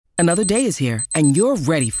Another day is here, and you're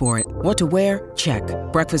ready for it. What to wear? Check.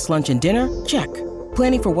 Breakfast, lunch, and dinner? Check.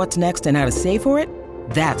 Planning for what's next and how to save for it?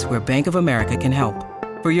 That's where Bank of America can help.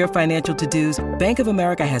 For your financial to-dos, Bank of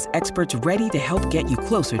America has experts ready to help get you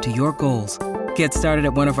closer to your goals. Get started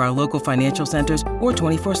at one of our local financial centers or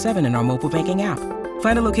 24/7 in our mobile banking app.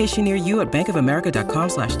 Find a location near you at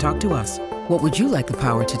bankofamerica.com/talktous. What would you like the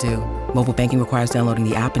power to do? Mobile banking requires downloading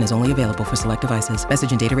the app and is only available for select devices.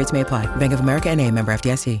 Message and data rates may apply. Bank of America N.A., member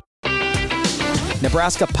FDIC.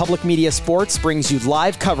 Nebraska Public Media Sports brings you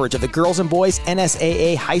live coverage of the girls and boys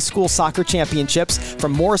NSAA High School Soccer Championships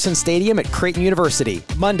from Morrison Stadium at Creighton University.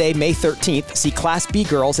 Monday, May 13th, see Class B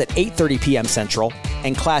girls at 8:30 p.m. Central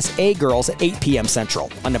and Class A girls at 8 p.m.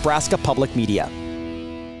 Central on Nebraska Public Media.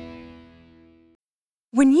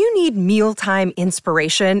 When you need mealtime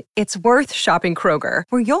inspiration, it's worth shopping Kroger,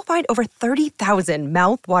 where you'll find over 30,000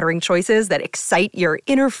 mouth-watering choices that excite your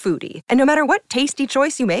inner foodie. And no matter what tasty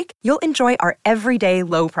choice you make, you'll enjoy our everyday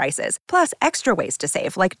low prices, plus extra ways to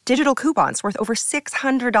save, like digital coupons worth over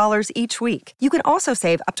 $600 each week. You can also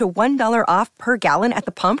save up to $1 off per gallon at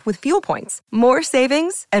the pump with fuel points. More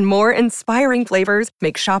savings and more inspiring flavors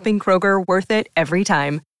make shopping Kroger worth it every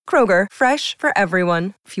time. Kroger, fresh for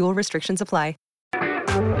everyone. Fuel restrictions apply.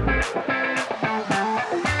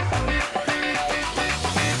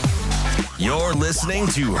 You're listening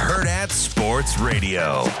to Hurrdat Sports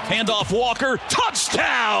Radio. Handoff Walker,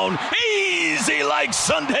 touchdown! Easy like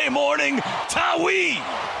Sunday morning, Tawi.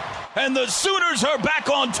 And the Sooners are back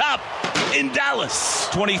on top in Dallas.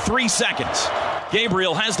 23 seconds.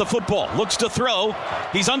 Gabriel has the football, looks to throw.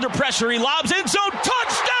 He's under pressure, he lobs end zone,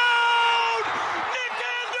 touchdown! Nick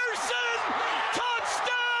Anderson,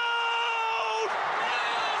 touchdown!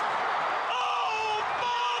 Oh,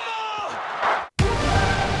 mama!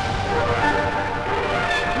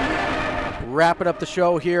 Wrapping up the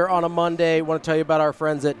show here on a Monday. I want to tell you about our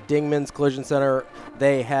friends at Dingman's Collision Center.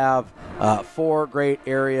 They have 4 great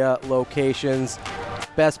area locations.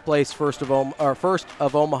 Best place, first of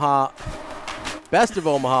Omaha. Best of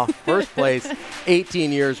Omaha, first place,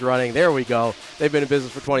 18 years running. There we go. They've been in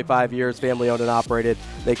business for 25 years, family owned and operated.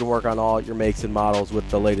 They can work on all your makes and models with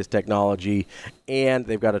the latest technology. And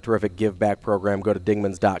they've got a terrific give back program. Go to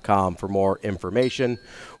dingmans.com for more information.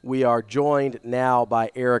 We are joined now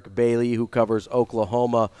by Eric Bailey, who covers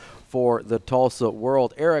Oklahoma for the Tulsa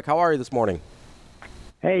World. Eric, how are you this morning?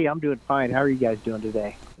 Hey, I'm doing fine. How are you guys doing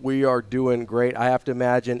today? We are doing great. I have to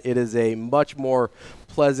imagine it is a much more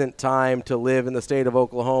pleasant time to live in the state of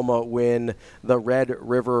Oklahoma when the Red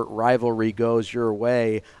River rivalry goes your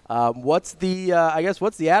way. What's the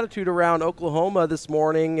attitude around Oklahoma this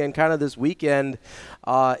morning and kind of this weekend?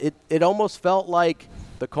 It almost felt like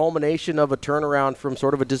the culmination of a turnaround from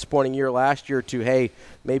sort of a disappointing year last year to, hey,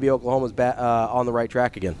 maybe Oklahoma's on the right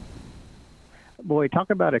track again. Boy, talk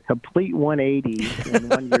about a complete 180 in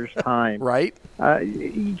 1 year's time. Right?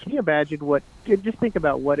 Can you imagine just think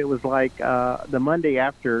about what it was like the Monday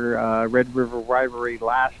after Red River rivalry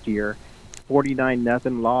last year,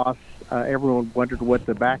 49-0 loss. Everyone wondered what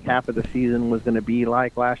the back half of the season was going to be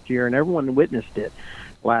like last year, and everyone witnessed it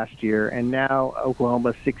last year. And now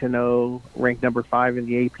Oklahoma 6-0, ranked number 5 in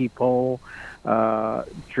the AP poll.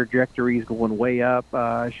 Trajectory is going way up.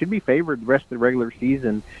 Should be favored the rest of the regular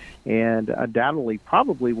season. And undoubtedly,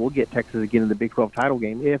 probably will get Texas again in the Big 12 title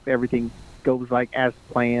game if everything goes like as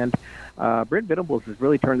planned. Brent Venables has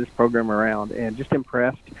really turned this program around and just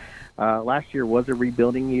impressed. Last year was a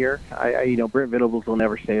rebuilding year. Brent Venables will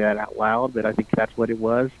never say that out loud, but I think that's what it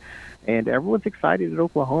was. And everyone's excited at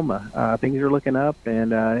Oklahoma. Things are looking up,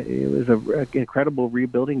 and it was an incredible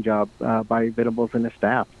rebuilding job by Venables and his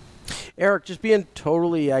staff. Eric, just being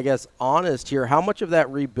totally, honest here, how much of that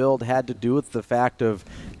rebuild had to do with the fact of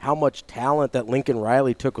how much talent that Lincoln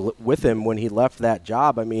Riley took with him when he left that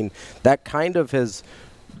job? I mean, that kind of has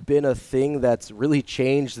been a thing that's really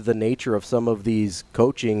changed the nature of some of these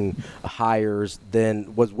coaching hires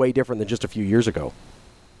than was way different than just a few years ago.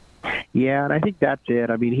 Yeah, and I think that's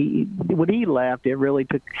it. I mean, when he left, it really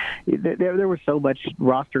took there was so much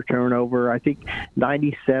roster turnover. I think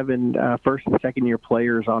 97 first and second year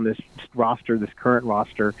players on this roster, this current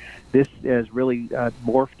roster. This has really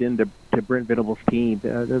morphed into Brent Venables' team.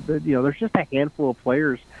 There's just a handful of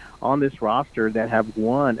players on this roster that have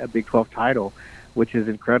won a Big 12 title, which is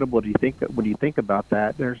incredible. When you think about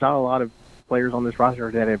that, there's not a lot of players on this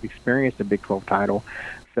roster that have experienced a Big 12 title.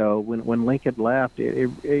 So when Lincoln left,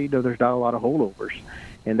 there's not a lot of holdovers,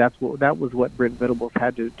 and that was what Brent Venables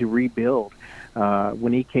had to rebuild.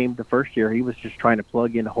 When he came the first year, he was just trying to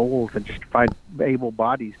plug in holes and just find able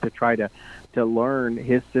bodies to try to learn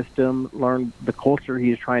his system, learn the culture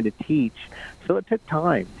he is trying to teach. So it took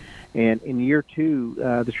time. And in year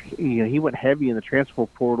two, he went heavy in the transfer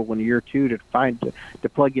portal in year two to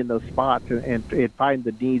plug in those spots and find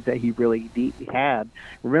the needs that he really had.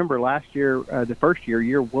 Remember last year, the first year,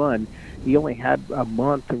 year one, he only had a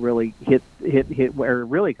month to really hit, or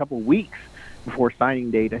really a couple of weeks before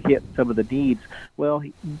signing day to hit some of the needs. Well,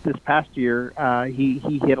 this past year, he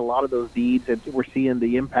hit a lot of those needs, and we're seeing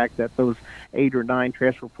the impact that those 8 or 9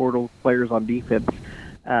 transfer portal players on defense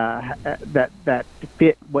that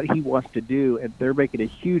fit what he wants to do, and they're making a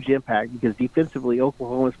huge impact because defensively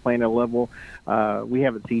Oklahoma's playing at a level we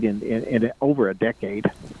haven't seen in over a decade.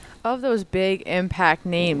 Of those big impact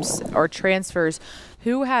names or transfers,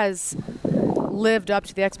 who has lived up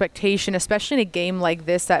to the expectation, especially in a game like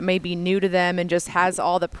this that may be new to them and just has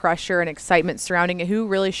all the pressure and excitement surrounding it? Who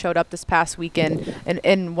really showed up this past weekend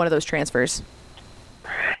in one of those transfers?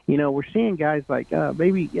 We're seeing guys like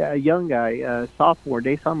maybe a young guy, sophomore,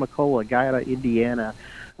 Dason McCullough, a guy out of Indiana,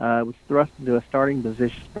 was thrust into a starting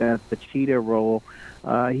position at the Cheetah role.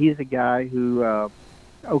 He's a guy who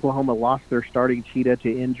Oklahoma lost their starting Cheetah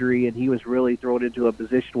to injury, and he was really thrown into a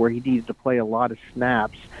position where he needed to play a lot of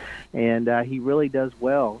snaps. And he really does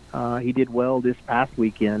well. He did well this past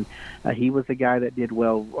weekend. He was the guy that did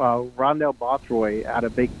well. Rondell Bothroyd out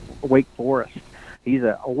of Wake Forest. He's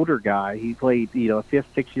an older guy. He played, a 5th,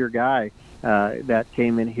 6th-year guy that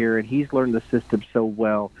came in here, and he's learned the system so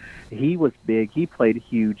well. He was big. He played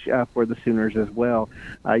huge for the Sooners as well.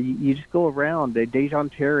 You just go around.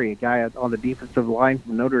 Dejon Terry, a guy on the defensive line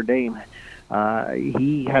from Notre Dame,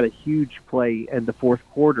 he had a huge play in the fourth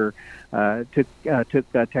quarter, took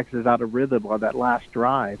Texas out of rhythm on that last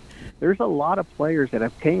drive. There's a lot of players that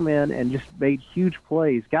have came in and just made huge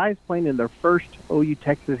plays. Guys playing in their first OU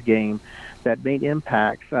Texas game that made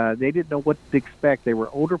impacts. They didn't know what to expect. They were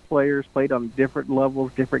older players, played on different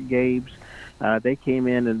levels, different games. They came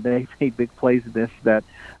in and they made big plays in this that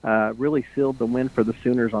really sealed the win for the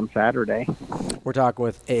Sooners on Saturday. We're talking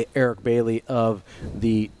with Eric Bailey of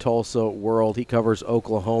the Tulsa World. He covers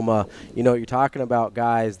Oklahoma. You're talking about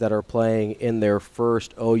guys that are playing in their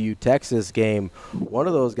first OU Texas game. One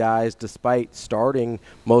of those guys, despite starting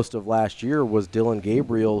most of last year, was Dylan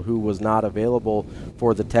Gabriel, who was not available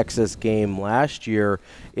for the Texas game last year.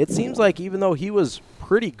 It seems like even though he was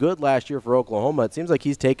pretty good last year for Oklahoma, it seems like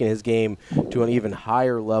he's taken his game to an even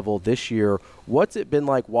higher level this year. What's it been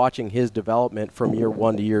like watching his development from year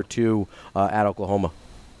 1 to year 2 at Oklahoma?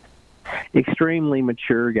 Extremely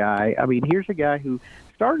mature guy. I mean, here's a guy who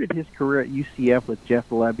started his career at UCF with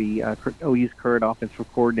Jeff Levy, OU's current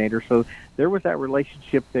offensive coordinator. So there was that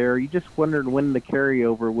relationship there. You just wondered when the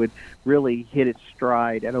carryover would really hit its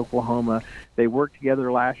stride at Oklahoma. They worked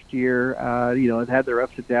together last year, had their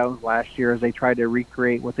ups and downs last year as they tried to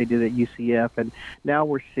recreate what they did at UCF. And now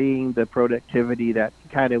we're seeing the productivity that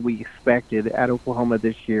kind of we expected at Oklahoma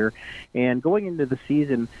this year. And going into the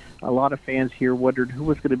season, a lot of fans here wondered who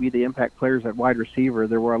was going to be the impact players at wide receiver.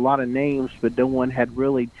 There were a lot of names, but no one had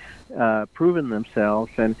really proven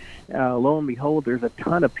themselves. And lo and behold, there's a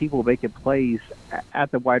ton of people making plays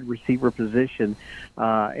at the wide receiver position.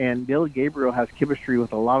 And Dylan Gabriel has chemistry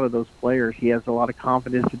with a lot of those players. He has a lot of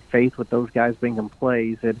confidence and faith with those guys making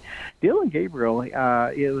plays. And Dylan Gabriel,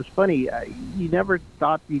 it was funny. You never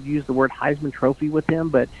thought you'd use the word Heisman Trophy with him,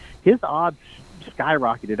 but his odds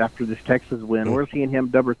skyrocketed after this Texas win. We're seeing him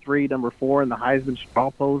number 3, number 4 in the Heisman straw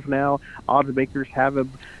polls now. Odds makers have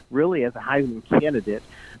him really as a Heisman candidate.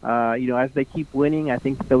 As they keep winning, I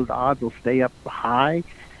think those odds will stay up high.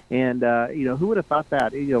 And, who would have thought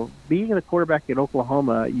that? Being a quarterback in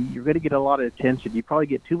Oklahoma, you're going to get a lot of attention. You probably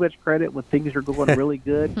get too much credit when things are going really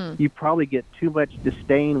good. You probably get too much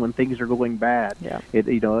disdain when things are going bad. Yeah.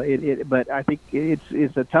 But I think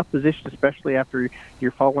it's a tough position, especially after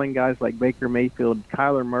you're following guys like Baker Mayfield,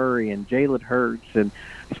 Kyler Murray, and Jalen Hurts, and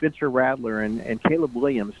Spencer Rattler, and Caleb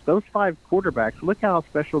Williams. Those 5 quarterbacks, look how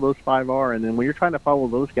special those 5 are. And then when you're trying to follow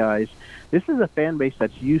those guys, this is a fan base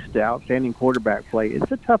that's used to outstanding quarterback play.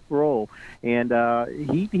 It's a tough role, and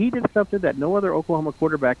he did something that no other Oklahoma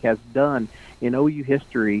quarterback has done in OU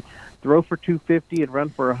history, throw for 250 and run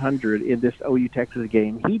for 100 in this OU Texas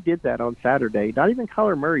game. He did that on Saturday. Not even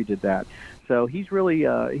Kyler Murray did that. So he's really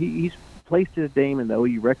he's placed his name in the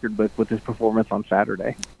OU record book with his performance on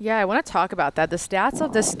Saturday. Yeah, I want to talk about that. The stats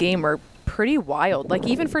of this game are pretty wild. Like,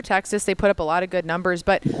 even for Texas, they put up a lot of good numbers,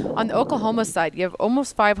 but on the Oklahoma side, you have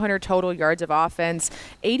almost 500 total yards of offense,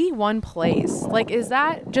 81 plays. Like, is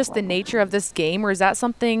that just the nature of this game, or is that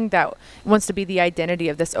something that wants to be the identity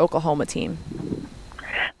of this Oklahoma team?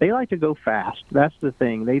 They like to go fast. That's the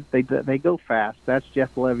thing. They go fast. That's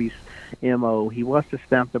Jeff Levy's MO. He wants to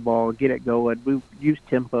stamp the ball, get it going, use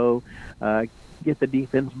tempo, get the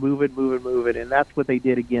defense moving, and that's what they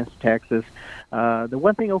did against Texas. The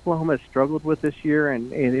one thing Oklahoma has struggled with this year,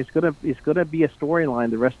 and it's gonna be a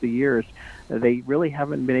storyline the rest of the year, is they really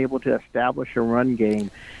haven't been able to establish a run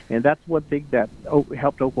game, and that's one thing that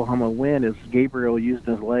helped Oklahoma win is Gabriel used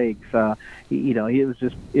his legs.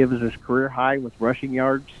 It was his career high with rushing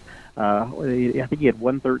yards. I think he had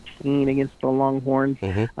 113 against the Longhorns.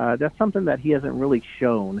 That's something that he hasn't really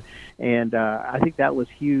shown, and I think that was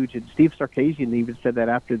huge. And Steve Sarkisian even said that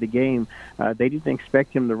after the game, they didn't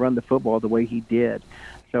expect him to run the football the way he did.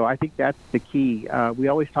 So I think that's the key. We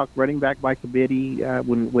always talk running back by committee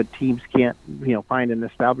when teams can't, find an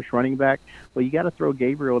established running back. Well, you got to throw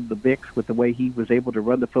Gabriel to the mix with the way he was able to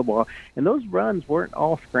run the football. And those runs weren't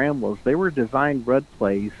all scrambles; they were designed run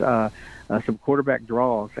plays, some quarterback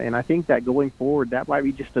draws. And I think that going forward, that might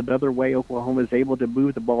be just another way Oklahoma is able to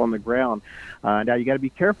move the ball on the ground. Now you got to be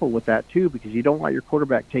careful with that too, because you don't want your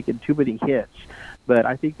quarterback taking too many hits. But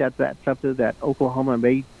I think that's something that Oklahoma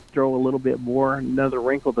may throw a little bit more, another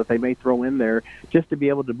wrinkle that they may throw in there just to be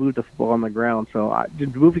able to move the football on the ground. So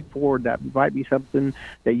moving forward, that might be something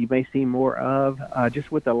that you may see more of,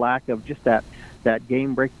 just with the lack of just that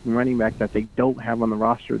game-breaking running back that they don't have on the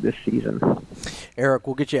roster this season. Eric,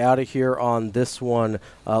 we'll get you out of here on this one.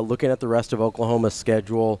 Looking at the rest of Oklahoma's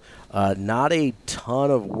schedule, not a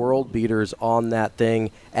ton of world beaters on that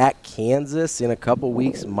thing. At Kansas in a couple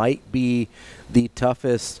weeks might be the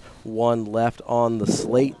toughest one left on the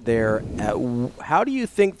slate there. How do you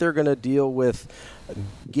think they're going to deal with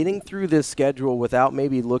getting through this schedule without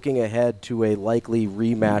maybe looking ahead to a likely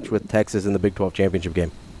rematch with Texas in the Big 12 championship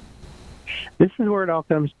game? This is where it all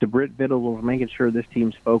comes to Britt Venables making sure this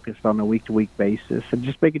team's focused on a week-to-week basis and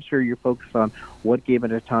just making sure you're focused on one game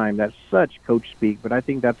at a time. That's such coach speak, but I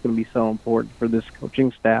think that's going to be so important for this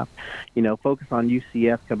coaching staff. Focus on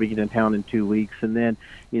UCF coming into town in 2 weeks, and then,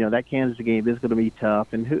 that Kansas game is going to be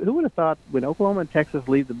tough. And who would have thought when Oklahoma and Texas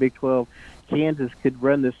leave the Big 12, Kansas could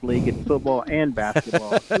run this league in football and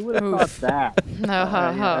basketball? Who would have thought that?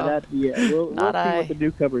 We'll see what the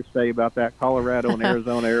newcomers say about that. Colorado and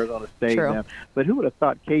Arizona State. Now. But who would have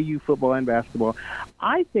thought KU football and basketball?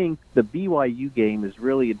 I think the BYU game is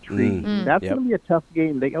really intriguing. That's going to be a tough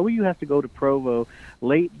game. OU has to go to Provo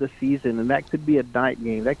late in the season, and that could be a night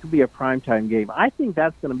game. That could be a primetime game. I think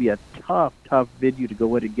that's going to be a tough venue to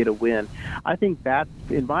go in and get a win. I think that,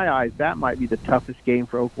 in my eyes, that might be the toughest game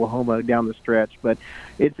for Oklahoma down the stretch. But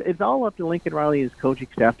it's all up to Lincoln Riley and his coaching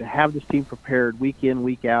staff to have this team prepared week in,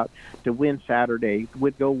 week out to win Saturday,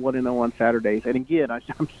 would go 1-0 on Saturdays. And again, I'm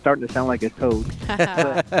starting to sound like a coach.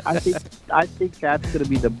 But I think that's going to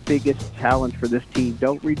be the biggest challenge for this team.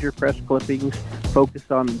 Don't read your press clippings. Focus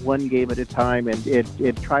on one game at a time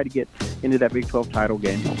and try to get into that Big 12 title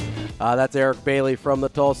game. That's Eric Bailey from the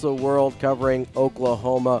Tulsa World covering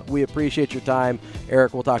Oklahoma. We appreciate your time.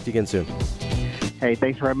 Eric, we'll talk to you again soon. Hey,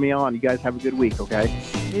 thanks for having me on. You guys have a good week, okay?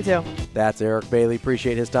 You too. That's Eric Bailey.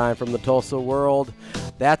 Appreciate his time from the Tulsa World.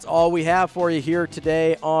 That's all we have for you here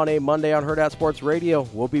today on a Monday on Herd at Sports Radio.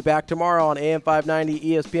 We'll be back tomorrow on AM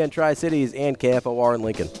 590, ESPN Tri-Cities, and KFOR in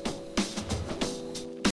Lincoln.